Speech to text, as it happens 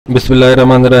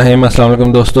बिस्मिल्लाहिर्रहमानिर्रहीम। अस्सलाम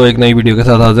वालेकुम दोस्तों, एक नई वीडियो के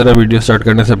साथ हाजिर है। वीडियो स्टार्ट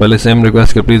करने से पहले सेम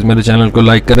रिक्वेस्ट कि प्लीज़ मेरे चैनल को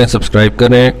लाइक करें, सब्सक्राइब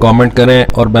करें, कमेंट करें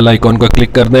और बेल आइकॉन को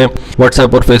क्लिक कर दें।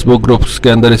 व्हाट्सएप और फेसबुक ग्रुप्स के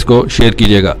अंदर इसको शेयर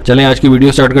कीजिएगा। चलें आज की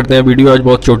वीडियो स्टार्ट करते हैं। वीडियो आज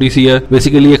बहुत छोटी सी है।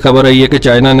 बेसिकली ये खबर आई है कि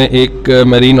चाइना ने एक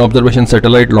मेरीन ऑब्जर्वेशन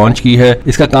सैटेलाइट लॉन्च की है।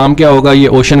 इसका काम क्या होगा, ये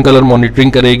ओशन कलर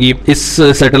मॉनिटरिंग करेगी। इस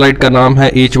सैटेलाइट का नाम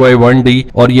है HY-1D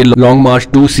और ये लॉन्ग मार्च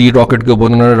 2C रॉकेट के ऊपर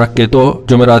उन्होंने रख के तो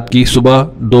जुमेरात की सुबह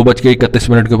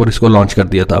 2:31 के ऊपर इसको लॉन्च कर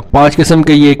दिया था। 5 किस्म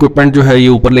के ये इक्विपमेंट जो है ये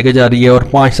ऊपर लेके जा रही है और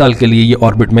 5 साल के लिए ये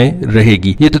ऑर्बिट में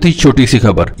रहेगी। ये तो थी छोटी सी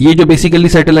खबर। ये जो बेसिकली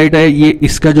सैटेलाइट है, ये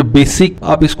इसका जो बेसिक,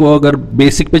 आप इसको अगर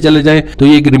बेसिक पे चले जाएं तो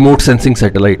ये एक रिमोट सेंसिंग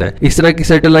सैटेलाइट है। इस तरह की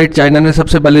सैटेलाइट चाइना ने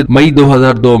सबसे पहले मई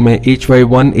 2002 में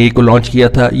HY-1A को लॉन्च किया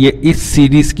था। ये इस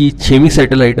सीरीज की 6वीं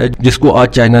सैटेलाइट है जिसको आज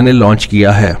चाइना ने लॉन्च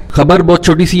किया है। खबर बहुत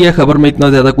छोटी सी है, खबर में इतना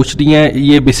ज्यादा कुछ नहीं है।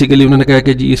 ये बेसिकली उन्होंने कहा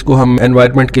कि जी इसको हम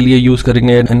एनवायरमेंट के लिए यूज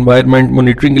करेंगे, एनवायरमेंट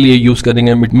मॉनिटरिंग के लिए यूज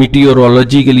करेंगे,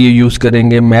 मीटियोरोलॉजी के लिए यूज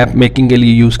करेंगे, मैप मेकिंग के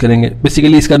लिए यूज करेंगे।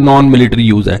 बेसिकली इसका नॉन मिलिट्री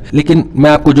यूज है। लेकिन मैं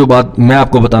आपको जो बात मैं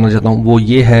आपको बताना चाहता हूं वो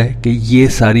ये है कि ये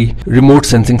सारी रिमोट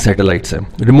सेंसिंग सैटेलाइट्स हैं।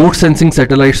 रिमोट सेंसिंग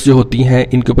सैटेलाइट्स जो होती हैं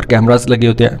इनके ऊपर कैमरास लगे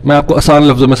होते हैं। मैं आपको आसान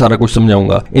लफ्जों में सारा कुछ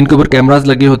समझाऊंगा। इनके ऊपर कैमरास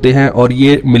लगे होते हैं और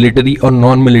ये मिलिट्री और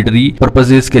नॉन मिलिट्री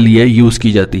पर्पजेस के लिए यूज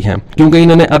की जाती हैं। क्योंकि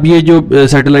इन्होंने अब ये जो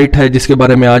सैटेलाइट है जिसके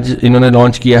बारे में आज इन्होंने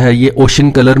लॉन्च किया है, ये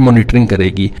ओशन कलर मॉनिटरिंग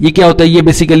करेगी। ये क्या होता है, ये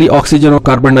बेसिकली ऑक्सीजन और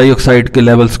कार्बन डाइऑक्साइड के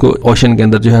लेवल्स को ओशन के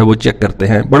अंदर जो है वो चेक करते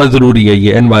हैं। बड़ा जरूरी है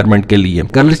ये एनवायरमेंट के लिए।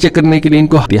 कलर चेक करने के लिए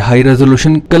इनको हाई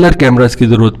रेजोल्यूशन कलर कैमरास की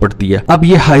जरूरत पड़ती है। अब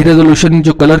ये हाई रेजोल्यूशन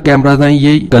जो कलर कैमरास हैं,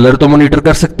 ये कलर तो मॉनिटर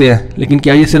कर सकते हैं, लेकिन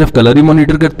क्या ये सिर्फ कलर ही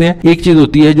मॉनिटर करते हैं? एक चीज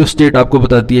होती है जो स्टेट आपको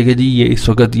बताती है कि जी ये इस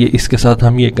वक्त ये इसके साथ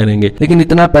हम ये करेंगे, लेकिन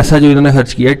इतना पैसा जो इन्होंने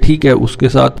खर्च किया है, ठीक है, उसके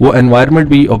साथ वो एनवायरमेंट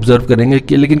भी ऑब्जर्व करेंगे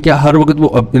कि, लेकिन क्या हर वक्त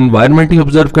वो एनवायरमेंट ही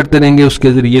ऑब्जर्व करते रहेंगे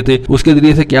उसके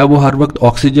जरिए से क्या वो हर वक्त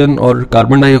ऑक्सीजन और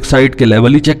कार्बन डाइऑक्साइड के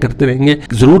लेवल ही चेक करते रहेंगे?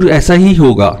 जरूर ऐसा ही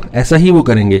होगा, ऐसा ही वो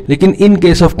करेंगे, लेकिन in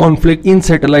case of conflict in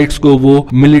satellites को वो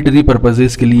मिलिट्री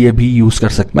पर्पजेस के लिए भी यूज कर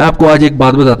सकते। मैं आपको आज एक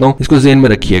बात बताता हूं, इसको ज़हन में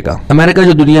रखिएगा। अमेरिका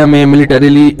जो दुनिया में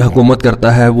मिलिटरीली हुकूमत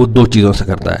करता है वो 2 चीजों से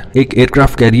करता है, एक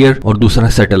एयरक्राफ्ट कैरियर और दूसरा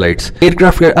सैटेलाइट्स।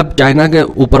 एयरक्राफ्ट, अब चाइना के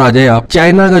ऊपर आ जाए आप।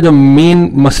 चाइना का जो मेन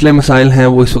मसले मसाइल हैं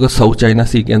वो इस वक्त साउथ चाइना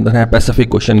सी के अंदर है,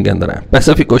 पैसिफिक ओशन के अंदर है।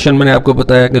 पैसिफिक ओशन मैंने आपको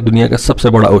बताया कि दुनिया का सबसे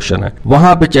बड़ा ओशन है।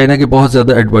 वहां पे चाइना के बहुत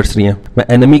ज्यादा एडवर्सरी हैं। मैं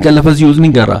एनिमी का लफ्ज यूज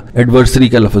नहीं कर रहा, एडवर्सरी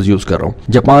का लफ्ज यूज कर रहा हूं।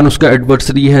 जापान उसका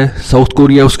एडवर्सरी है, साउथ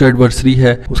कोरिया उसका एडवर्सरी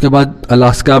है, उसके बाद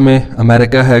अलास्का में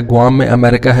अमेरिका है, गुआम में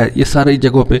अमेरिका है। ये सारी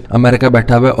जगहों पे अमेरिका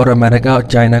बैठा हुआ है और अमेरिका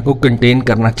चाइना को कंटेन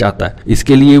करना चाहता है।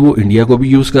 इसके लिए वो इंडिया को भी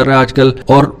यूज कर रहा है आजकल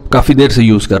और काफी देर से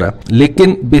यूज कर रहा है।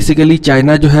 लेकिन बेसिकली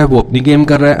चाइना जो है वो अपनी गेम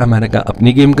कर रहा है, अमेरिका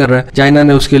अपनी गेम कर रहा है। चाइना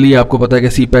ने उसके लिए आपको पता है कि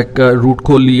सीपैक का रूट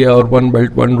खोल लिया और 1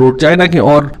 बेल्ट 1 रोड चाइना के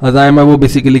और अजायम है। वो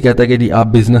बेसिकली कहता है कि जी आप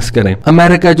बिजनेस करें।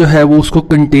 अमेरिका जो है वो उसको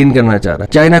कंटेन करना चाह रहा है।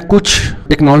 चाइना कुछ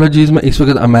टेक्नोलॉजीज में इस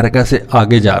वक्त अमेरिका से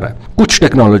आगे जा रहा है, कुछ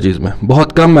टेक्नोलॉजीज में,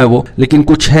 बहुत कम है वो, लेकिन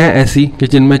कुछ है ऐसी कि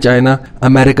जिनमें चाइना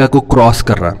अमेरिका को क्रॉस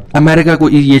कर रहा है। अमेरिका को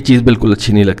ये चीज बिल्कुल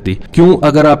अच्छी नहीं लगती। क्यों?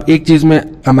 अगर आप एक चीज में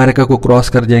अमेरिका को क्रॉस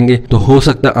कर जाएंगे तो हो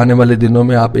सकता है आने वाले दिनों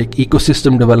में आप एक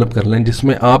इकोसिस्टम डेवलप कर लें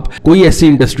जिसमें आप कोई ऐसी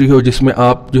इंडस्ट्री हो जिसमें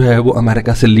आप जो है वो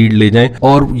अमेरिका से लीड ले जाएं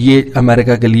और ये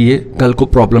अमेरिका के लिए कल को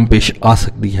प्रॉब्लम पेश आ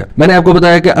सकती है। मैंने आपको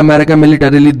बताया कि अमेरिका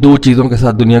मिलिटरीली 2 चीजों के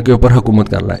साथ दुनिया के ऊपर हुकूमत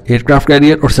कर रहा है, एयरक्राफ्ट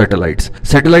कैरियर और सैटेलाइट्स।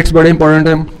 सैटेलाइट्स बड़े इंपॉर्टेंट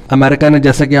है। अमेरिका ने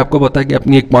जैसा कि आपको पता है कि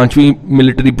अपनी एक 5वीं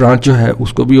मिलिट्री ब्रांच जो है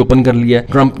उसको भी ओपन कर लिया है।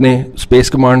 ट्रंप ने स्पेस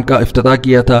कमांड का इफ्तिताह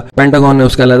किया था, पेंटागन ने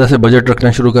उसका अलग से बजट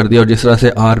रखना शुरू कर दिया और जिस तरह से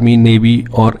आर्मी, नेवी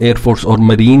और एयरफोर्स और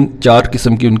मरीन 4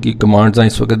 किस्म की उनकी कमांड्स हैं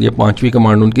इस वक्त। ये 5वीं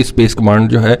कमांड उनकी स्पेस कमांड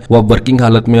जो है वो अब वर्किंग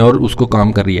हालत में और उसको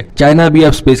काम कर रही है। चाइना भी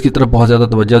अब स्पेस की तरफ बहुत ज्यादा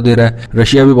तवज्जो दे रहा है,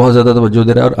 रशिया भी बहुत ज्यादा तवज्जो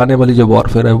दे रहा है और आने वाली जो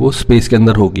वॉरफेयर है वो स्पेस के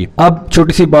अंदर होगी। अब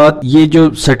छोटी सी बात, ये जो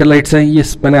सैटेलाइट्स हैं ये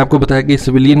मैंने आपको बताया कि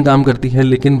सिविलियन काम करती है,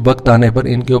 लेकिन वक्त आने पर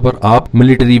इनके ऊपर आप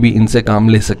मिलिट्री भी इनसे काम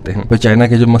ले सकते हैं। तो चाइना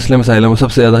के जो मसले मसाइल हैं वो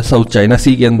सबसे ज्यादा साउथ चाइना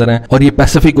सी के अंदर है और ये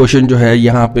पैसिफिक ओशन जो है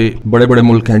यहाँ पे बड़े बड़े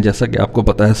मुल्क हैं जैसा कि आपको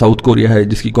पता है। साउथ कोरिया है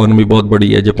जिसकी इकोनॉमी बहुत बड़ी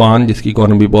है, जापान जिसकी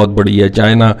इकोनॉमी बहुत बड़ी है,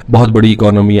 चाइना बहुत बड़ी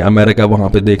इकोनॉमी है, अमेरिका वहां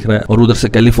पे देख रहा है और उधर से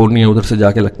कैलिफोर्निया, उधर से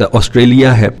जाके लगता है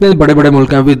ऑस्ट्रेलिया है। बड़े बड़े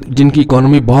मुल्क हैं जिनकी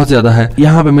इकोनॉमी बहुत ज्यादा है।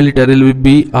 यहाँ पे मिलिटरी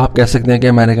भी आप कह सकते हैं कि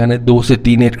अमेरिका ने 2 से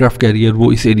 3 एयरक्राफ्ट कैरियर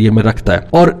वो इस एरिया में रखता है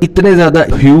और इतने ज्यादा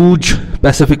ह्यूज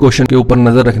पैसिफिक ओशन के ऊपर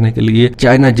नजर रखने के लिए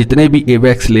चाइना जितने भी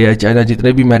एवैक्स ले आए, चाइना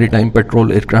जितने भी मैरीटाइम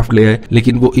पेट्रोल एयरक्राफ्ट ले आए,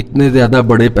 लेकिन वो इतने ज्यादा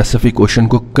बड़े पैसिफिक ओशन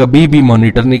को कभी भी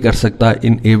मॉनिटर नहीं कर सकता।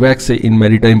 इन एवैक्स से, इन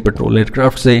मैरीटाइम पेट्रोल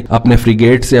एयरक्राफ्ट से, अपने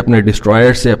फ्रिगेट से, अपने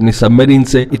डिस्ट्रॉयर से, अपनी सबमरीन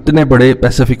से इतने बड़े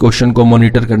पैसिफिक ओशन को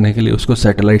मॉनिटर करने के लिए उसको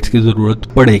सैटेलाइट्स की जरूरत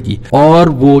पड़ेगी और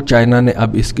वो चाइना ने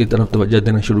अब इसकी तरफ तवज्जो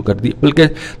देना शुरू कर दी। बल्कि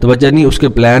तवज्जो नहीं, उसके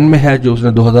प्लान में है जो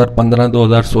उसने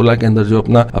 2015-2016 के अंदर जो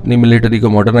अपनी मिलिट्री को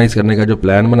मॉडर्नाइज करने का जो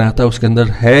प्लान बनाया था उसके अंदर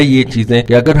है ये चीजें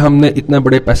कि अगर हमने इतने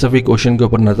बड़े पैसिफिक ओशन के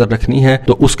ऊपर नजर रखनी है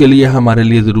तो उसके लिए हमारे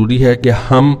लिए जरूरी है कि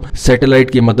हम सैटेलाइट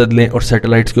की मदद लें और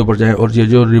सैटेलाइट्स के ऊपर जाएं। और ये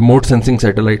जो रिमोट सेंसिंग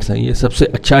सैटेलाइट्स हैं ये सबसे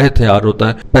अच्छा हथियार होता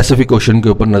है पैसिफिक ओशन के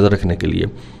ऊपर नजर रखने के लिए।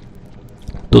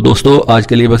 तो दोस्तों आज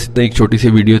के लिए बस इतना, एक छोटी सी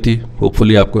वीडियो थी,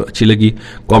 होपफुली आपको अच्छी लगी।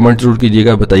 कमेंट जरूर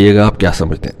कीजिएगा, बताइएगा आप क्या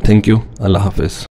समझते हैं। Thank you, Allah Hafiz.